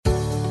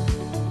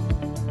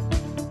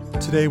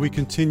Today we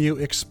continue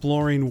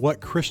exploring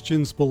what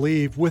Christians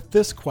believe with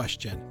this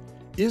question: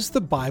 is the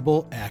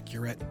Bible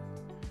accurate?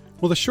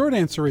 Well, the short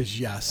answer is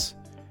yes,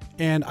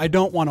 and I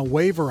don't want to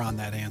waver on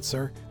that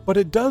answer, but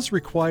it does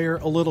require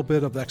a little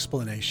bit of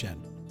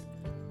explanation.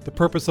 The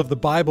purpose of the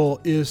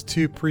Bible is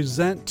to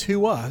present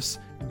to us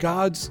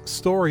God's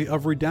story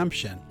of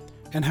redemption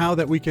and how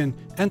that we can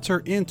enter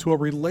into a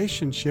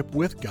relationship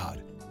with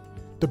God.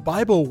 The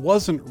Bible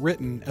wasn't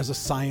written as a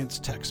science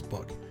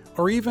textbook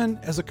or even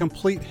as a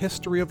complete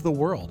history of the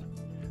world.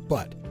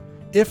 But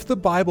if the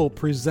Bible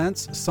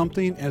presents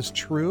something as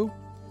true,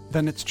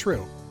 then it's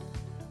true.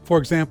 For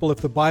example, if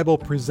the Bible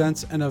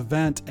presents an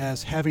event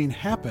as having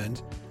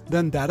happened,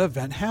 then that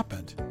event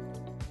happened.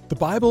 The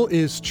Bible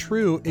is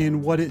true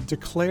in what it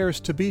declares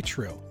to be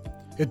true.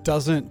 It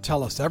doesn't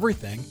tell us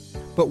everything,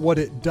 but what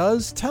it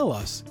does tell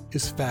us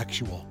is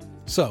factual.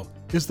 So,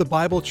 is the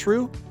Bible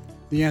true?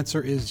 The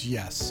answer is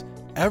yes.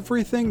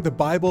 Everything the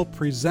Bible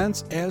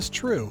presents as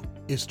true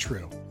is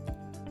true.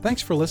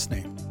 Thanks for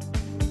listening.